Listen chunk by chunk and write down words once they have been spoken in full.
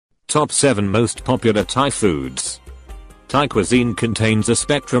Top 7 most popular Thai foods. Thai cuisine contains a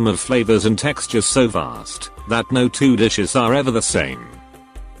spectrum of flavors and textures so vast that no two dishes are ever the same.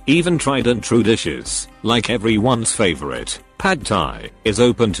 Even tried and true dishes, like everyone's favorite, Pad Thai, is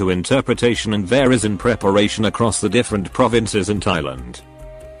open to interpretation and varies in preparation across the different provinces in Thailand.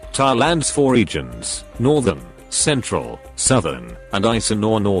 Thailand's 4 regions, northern, central, southern, and eastern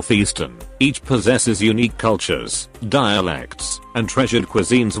or northeastern, each possesses unique cultures, dialects, and treasured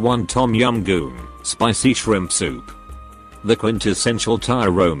cuisines. 1 Tom Yum Goong, spicy shrimp soup. The quintessential Thai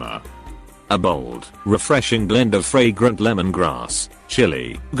aroma. A bold, refreshing blend of fragrant lemongrass,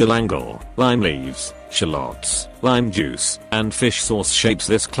 chili, galangal, lime leaves, shallots, lime juice, and fish sauce shapes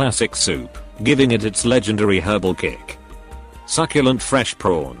this classic soup, giving it its legendary herbal kick. Succulent fresh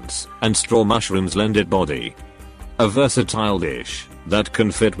prawns and straw mushrooms lend it body. A versatile dish that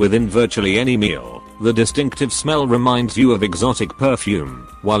can fit within virtually any meal. The distinctive smell reminds you of exotic perfume,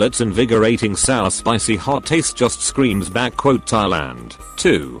 while its invigorating sour spicy hot taste just screams back. Thailand.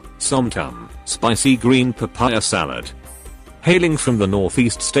 2. Somtam, spicy green papaya salad. Hailing from the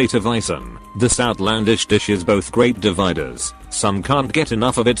northeast state of Isan, this outlandish dish is both great dividers. Some can't get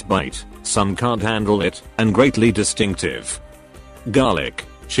enough of its bite, some can't handle it, and greatly distinctive. Garlic,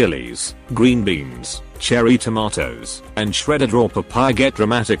 chilies, green beans, cherry tomatoes, and shredded raw papaya get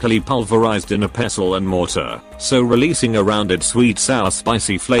dramatically pulverized in a pestle and mortar, so releasing a rounded sweet sour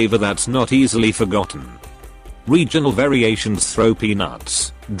spicy flavor that's not easily forgotten. Regional variations throw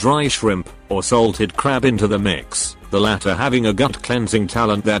peanuts, dry shrimp, or salted crab into the mix, the latter having a gut-cleansing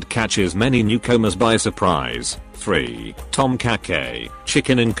talent that catches many newcomers by surprise. 3. Tom Kha,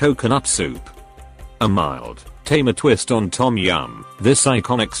 chicken in coconut soup. A mild, tamer twist on tom yum, this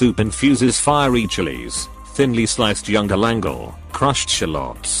iconic soup infuses fiery chilies, thinly sliced young galangal, crushed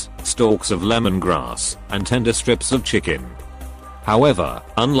shallots, stalks of lemongrass, and tender strips of chicken. However,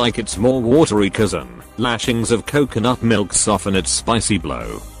 unlike its more watery cousin, lashings of coconut milk soften its spicy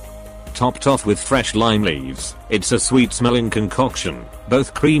blow. Topped off with fresh lime leaves, it's a sweet-smelling concoction,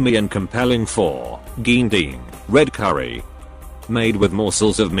 both creamy and compelling. 4. Goong Daeng, red curry. Made with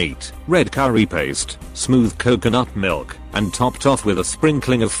morsels of meat, red curry paste, smooth coconut milk, and topped off with a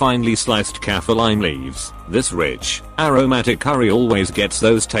sprinkling of finely sliced kaffir lime leaves, this rich, aromatic curry always gets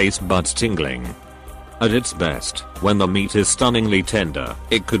those taste buds tingling. At its best, when the meat is stunningly tender,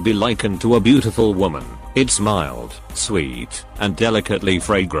 it could be likened to a beautiful woman. It's mild, sweet, and delicately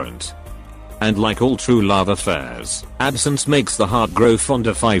fragrant. And like all true love affairs, absence makes the heart grow fond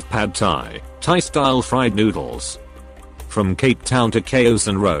of 5 Pad Thai, Thai-style fried noodles. From Cape Town to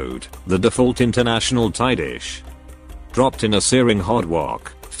Khao Road, the default international Thai dish. Dropped in a searing hot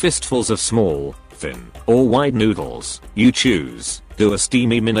wok, fistfuls of small, thin, or wide noodles, you choose. Do a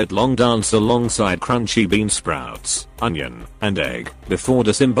steamy minute-long dance alongside crunchy bean sprouts, onion, and egg, before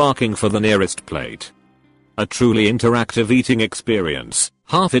disembarking for the nearest plate. A truly interactive eating experience.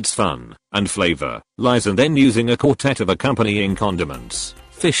 Half its fun and flavor lies in then using a quartet of accompanying condiments,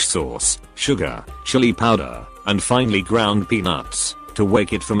 fish sauce, sugar, chili powder, and finely ground peanuts to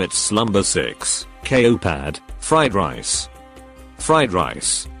wake it from its slumber. 6. Ko pad, fried rice. Fried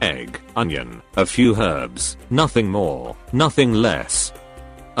rice, egg, onion, a few herbs, nothing more, nothing less.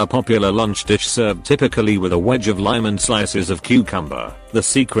 A popular lunch dish served typically with a wedge of lime and slices of cucumber. The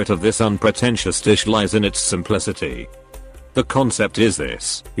secret of this unpretentious dish lies in its simplicity. The concept is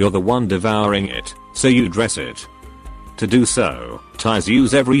this: you're the one devouring it, so you dress it. To do so, Thais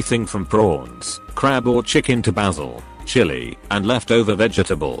use everything from prawns, crab or chicken to basil, chili, and leftover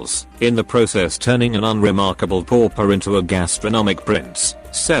vegetables, in the process turning an unremarkable pauper into a gastronomic prince.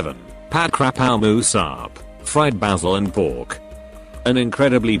 7. Pad Krapow Mu Saap, fried basil and pork. An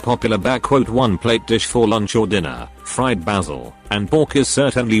incredibly popular one-plate dish for lunch or dinner, fried basil and pork is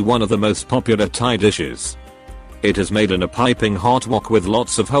certainly one of the most popular Thai dishes. It is made in a piping hot wok with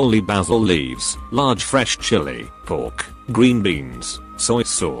lots of holy basil leaves, large fresh chili, pork, green beans, soy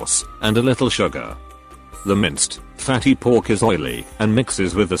sauce, and a little sugar. The minced, fatty pork is oily and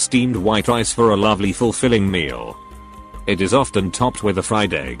mixes with the steamed white rice for a lovely fulfilling meal. It is often topped with a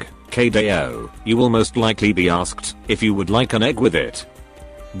fried egg. KDO, you will most likely be asked if you would like an egg with it.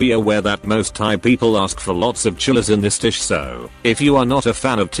 Be aware that most Thai people ask for lots of chilies in this dish, so if you are not a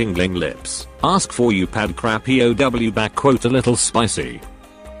fan of tingling lips, ask for you Pad Krapow a little spicy.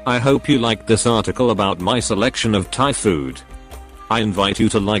 I hope you liked this article about my selection of Thai food. I invite you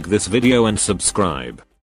to like this video and subscribe.